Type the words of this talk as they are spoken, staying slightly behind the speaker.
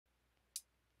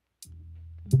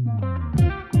Basically,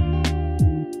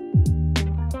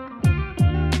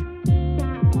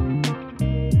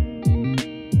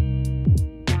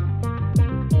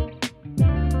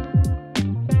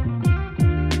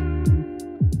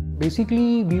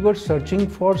 we were searching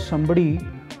for somebody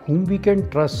whom we can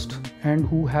trust and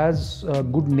who has a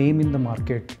good name in the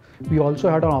market. We also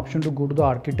had an option to go to the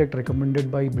architect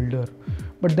recommended by builder.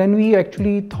 But then we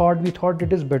actually thought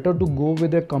it is better to go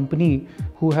with a company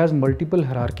who has multiple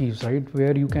hierarchies, right?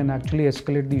 Where you can actually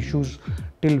escalate the issues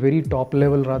till very top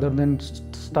level rather than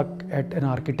stuck at an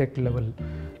architect level.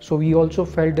 So we also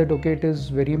felt that, okay, it is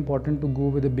very important to go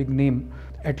with a big name.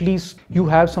 At least you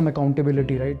have some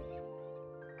accountability, right?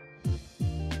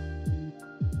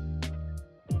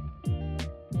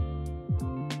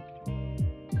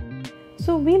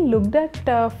 So we looked at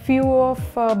a few of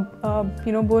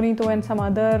Bonito and some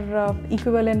other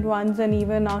equivalent ones and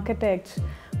even architects.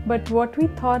 But what we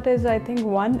thought is, I think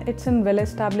one, it's a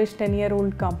well-established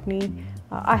 10-year-old company.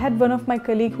 I had one of my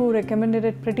colleagues who recommended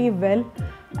it pretty well,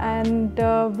 and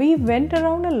we went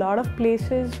around a lot of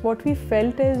places. What we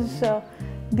felt is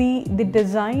the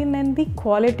design and the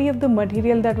quality of the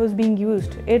material that was being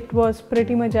used, it was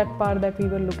pretty much at par that we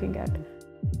were looking at.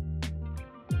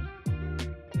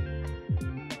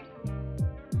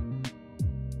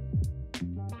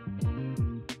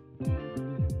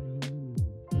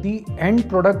 The end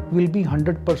product will be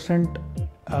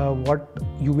 100% what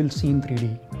you will see in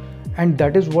 3D, and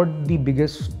that is what the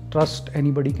biggest trust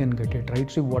anybody can get it,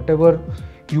 right? So whatever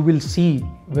you will see,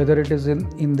 whether it is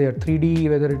in their 3D,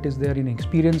 whether it is there in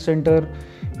experience center,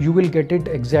 you will get it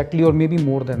exactly or maybe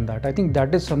more than that. I think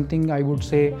that is something I would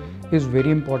say is very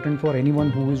important for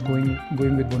anyone who is going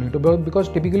with Bonito, because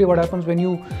typically what happens when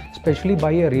you especially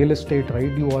buy a real estate,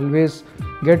 right, you always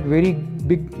get very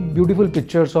big beautiful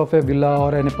pictures of a villa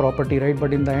or a property, right,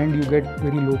 but in the end you get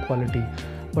very low quality.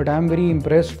 But I am very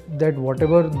impressed that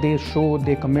whatever they show,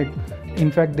 they commit, in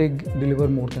fact they deliver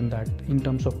more than that in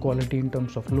terms of quality, in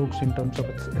terms of looks, in terms of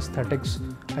aesthetics.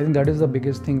 I think that is the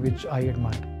biggest thing which I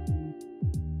admire.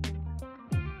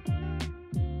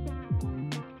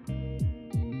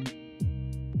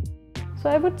 So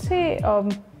I would say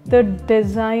the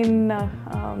design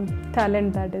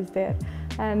talent that is there,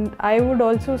 and I would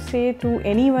also say to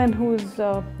anyone who's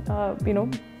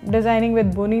designing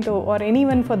with Bonito, or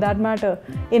anyone for that matter,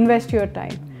 invest your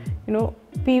time.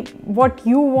 What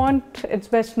you want, it's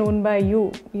best known by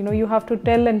you. You have to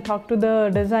tell and talk to the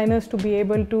designers to be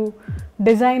able to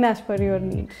design as per your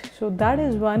needs. So that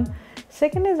is one.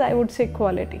 Second is, I would say,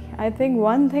 quality. I think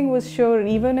one thing was sure,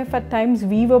 even if at times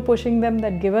we were pushing them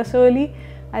that give us early,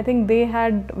 I think they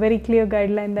had very clear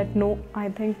guideline that no, I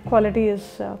think quality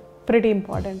is pretty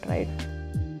important, right?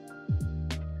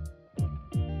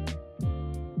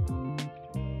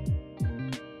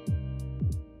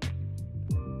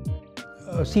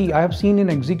 See, I have seen in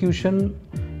execution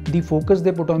the focus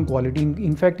they put on quality.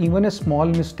 In fact, even a small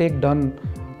mistake done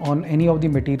on any of the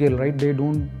material, right, they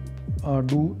don't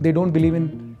believe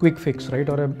in quick fix, right,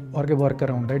 or a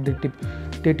workaround, right?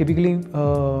 They typically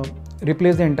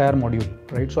replace the entire module,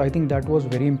 right? So I think that was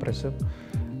very impressive.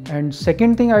 And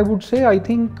second thing I would say, I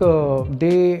think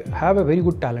they have a very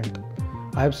good talent.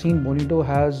 I have seen Bonito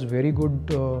has very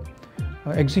good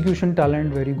execution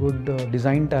talent, very good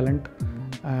design talent.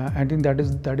 I think that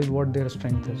is what their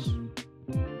strength is.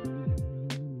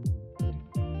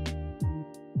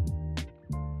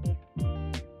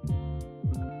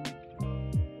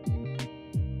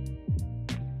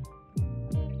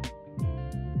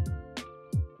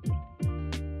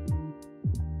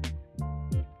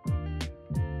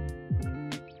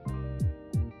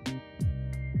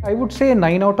 I would say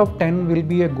 9 out of 10 will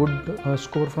be a good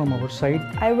score from our side.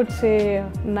 I would say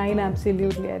 9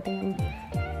 absolutely. I think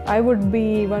I would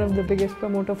be one of the biggest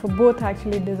promoter for both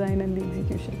actually design and the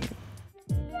execution.